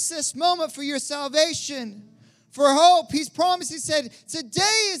 Don't miss this moment for your salvation. For hope. He's promised, He said,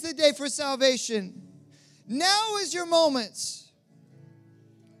 today is the day for salvation. Now is your moment.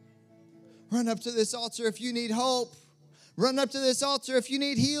 Run up to this altar if you need hope. Run up to this altar if you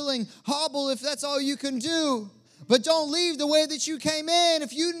need healing. Hobble if that's all you can do. But don't leave the way that you came in.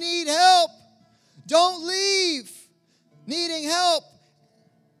 If you need help, don't leave needing help.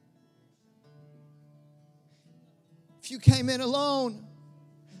 If you came in alone,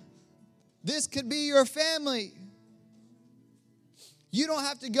 this could be your family. You don't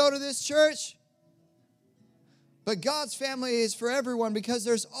have to go to this church. But God's family is for everyone because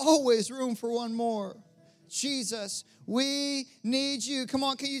there's always room for one more. Jesus, we need you. Come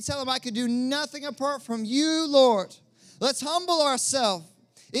on, can you tell Him I could do nothing apart from you, Lord? Let's humble ourselves.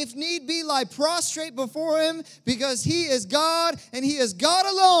 If need be, lie prostrate before Him because He is God and He is God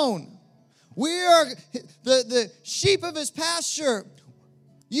alone. We are the sheep of His pasture.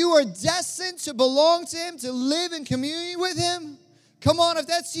 You are destined to belong to Him, to live in communion with Him. Come on, if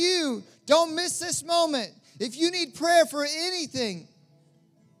that's you, don't miss this moment. If you need prayer for anything,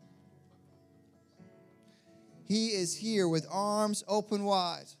 He is here with arms open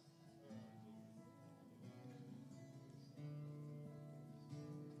wide.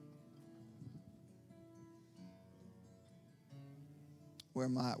 Where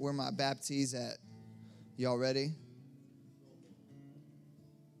my baptize at? Y'all ready?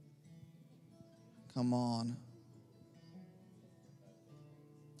 Come on.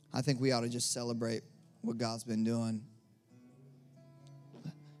 I think we ought to just celebrate what God's been doing.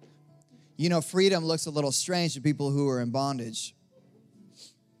 You know, freedom looks a little strange to people who are in bondage.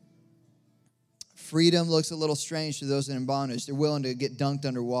 Freedom looks a little strange to those in bondage. They're willing to get dunked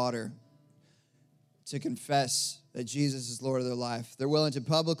underwater to confess that Jesus is Lord of their life. They're willing to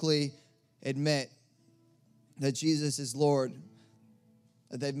publicly admit that Jesus is Lord,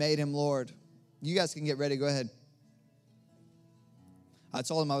 that they've made Him Lord. You guys can get ready. Go ahead. I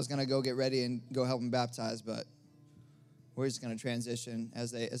told them I was going to go get ready and go help them baptize, but we're just going to transition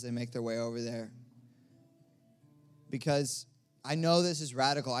as they make their way over there. Because I know this is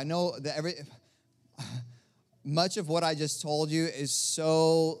radical. I know that much of what I just told you is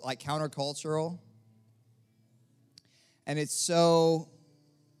so like countercultural. And it's so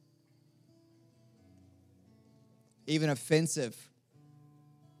even offensive.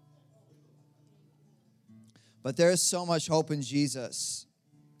 But there is so much hope in Jesus.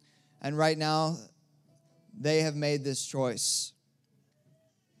 And right now, they have made this choice.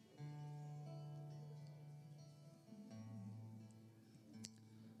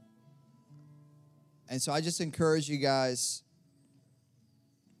 And so I just encourage you guys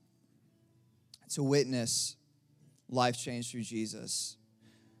to witness life change through Jesus.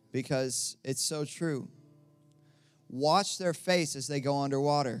 Because it's so true. Watch their face as they go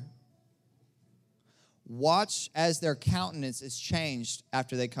underwater. Watch as their countenance is changed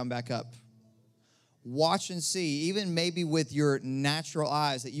after they come back up. Watch and see, even maybe with your natural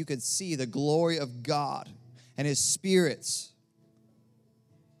eyes, that you could see the glory of God and His spirits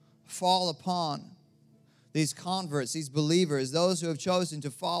fall upon these converts, these believers, those who have chosen to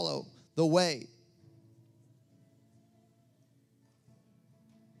follow the way.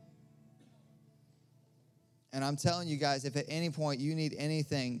 And I'm telling you guys, if at any point you need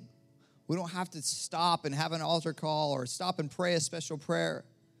anything, we don't have to stop and have an altar call or stop and pray a special prayer.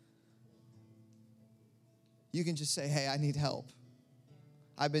 You can just say, hey, I need help.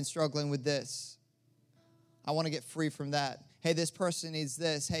 I've been struggling with this. I want to get free from that. Hey, this person needs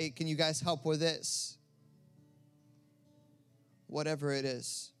this. Hey, can you guys help with this? Whatever it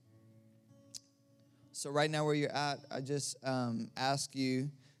is. So right now where you're at, I just ask you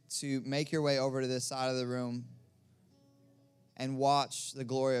to make your way over to this side of the room and watch the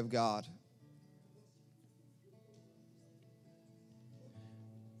glory of God.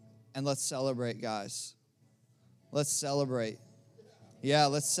 And let's celebrate, guys. Let's celebrate. Yeah,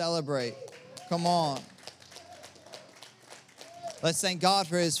 let's celebrate. Come on. Let's thank God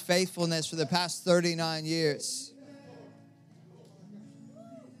for His faithfulness for the past 39 years.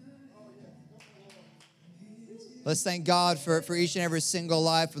 Let's thank God for each and every single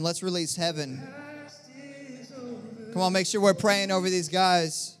life, and let's release heaven. Come on, make sure we're praying over these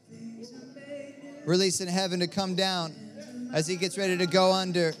guys. Releasing heaven to come down as he gets ready to go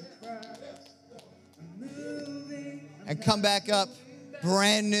under and come back up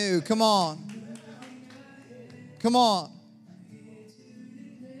brand new. Come on. Come on.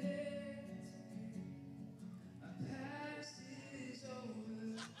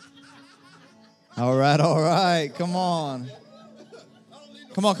 All right. Come on.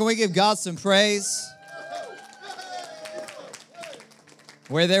 Come on, can we give God some praise?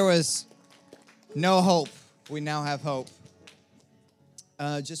 Where there was no hope, we now have hope.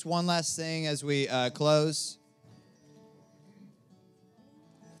 Just one last thing as we close.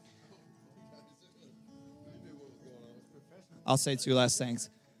 I'll say two last things.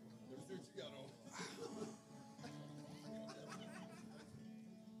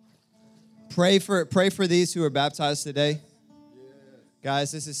 Pray for these who are baptized today.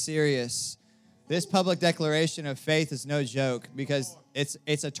 Guys, this is serious. This public declaration of faith is no joke because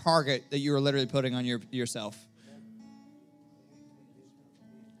it's a target that you are literally putting on yourself.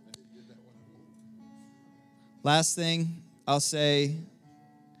 Last thing I'll say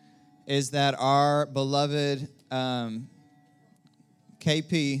is that our beloved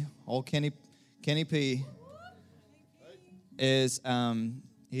KP, old Kenny P, is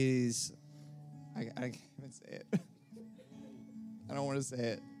he's I can't even say it. I don't want to say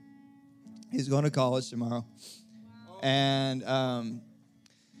it. He's going to college tomorrow. And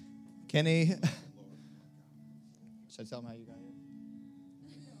Kenny, should I tell him how you got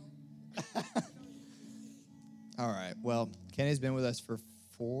here? All right. Well, Kenny's been with us for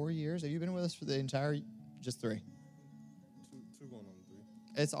 4 years. Have you been with us for the entire, just 3? Two going on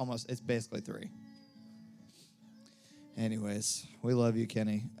 3. It's basically 3. Anyways, we love you,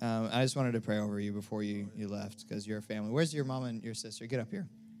 Kenny. I just wanted to pray over you before you left because you're a family. Where's your mom and your sister? Get up here.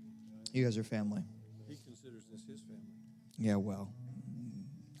 You guys are family. He considers this his family. Yeah, well,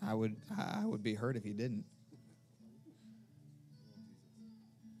 I would be hurt if he didn't.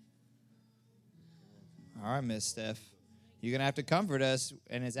 All right, Miss Steph. You're going to have to comfort us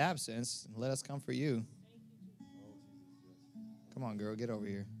in his absence and let us comfort you. Come on, girl, get over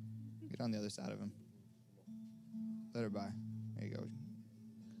here. Get on the other side of him. Let her by. There you go.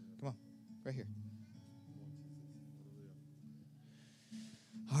 Come on, right here.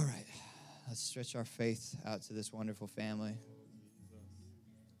 All right, let's stretch our faith out to this wonderful family.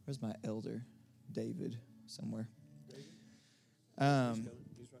 Where's my elder? David, somewhere. He's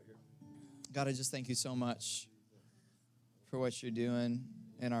right here. God, I just thank you so much for what you're doing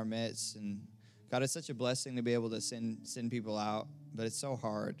in our midst. And God, it's such a blessing to be able to send people out, but it's so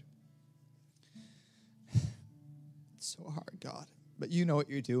hard. It's so hard, God. But you know what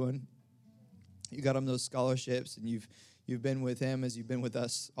you're doing. You got him those scholarships, and you've been with him as you've been with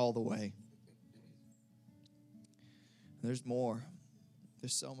us all the way. And there's more.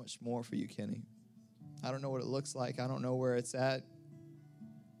 There's so much more for you, Kenny. I don't know what it looks like. I don't know where it's at.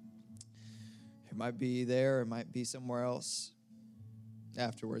 It might be there. It might be somewhere else.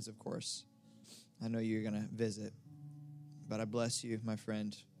 Afterwards, of course. I know you're going to visit. But I bless you, my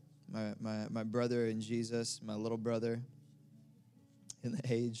friend. My brother in Jesus, my little brother in the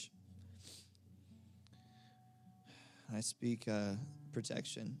age. I speak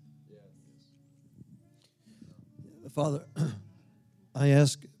protection. Father, I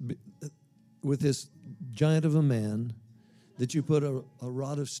ask with this giant of a man that you put a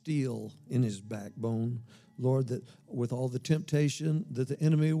rod of steel in his backbone, Lord, that with all the temptation that the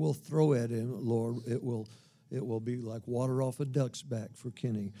enemy will throw at him, Lord, it will be like water off a duck's back for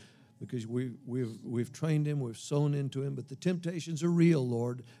Kenny. Because we've trained him, we've sown into him, but the temptations are real,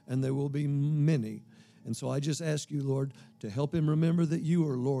 Lord, and there will be many. And so I just ask you, Lord, to help him remember that you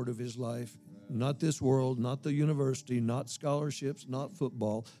are Lord of his life, not this world, not the university, not scholarships, not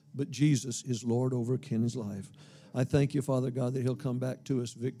football, but Jesus is Lord over Kenny's life. I thank you, Father God, that he'll come back to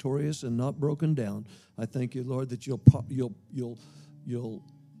us victorious and not broken down. I thank you, Lord, that you'll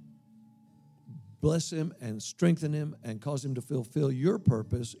bless him and strengthen him and cause him to fulfill your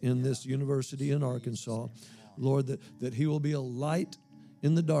purpose in this university in Arkansas. Lord, that he will be a light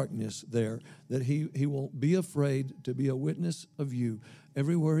in the darkness there, that he won't be afraid to be a witness of you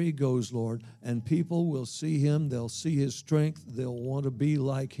everywhere he goes, Lord, and people will see him, they'll see his strength, they'll want to be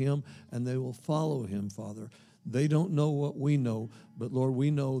like him, and they will follow him, Father. They don't know what we know, but Lord,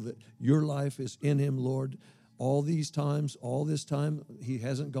 we know that your life is in him, Lord. All this time, he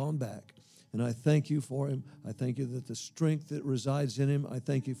hasn't gone back. And I thank you for him. I thank you that the strength that resides in him, I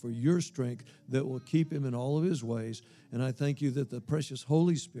thank you for your strength that will keep him in all of his ways. And I thank you that the precious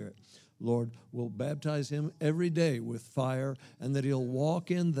Holy Spirit Lord, will baptize him every day with fire, and that he'll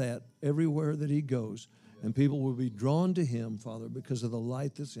walk in that everywhere that he goes. And people will be drawn to him, Father, because of the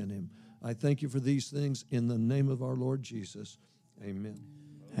light that's in him. I thank you for these things in the name of our Lord Jesus. Amen.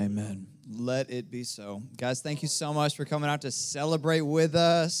 Amen. Let it be so. Guys, thank you so much for coming out to celebrate with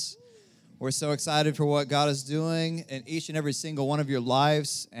us. We're so excited for what God is doing in each and every single one of your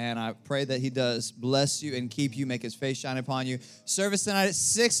lives, and I pray that he does bless you and keep you, make his face shine upon you. Service tonight at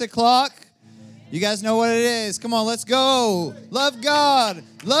 6 o'clock. You guys know what it is. Come on, let's go. Love God,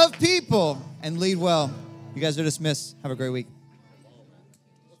 love people, and lead well. You guys are dismissed. Have a great week.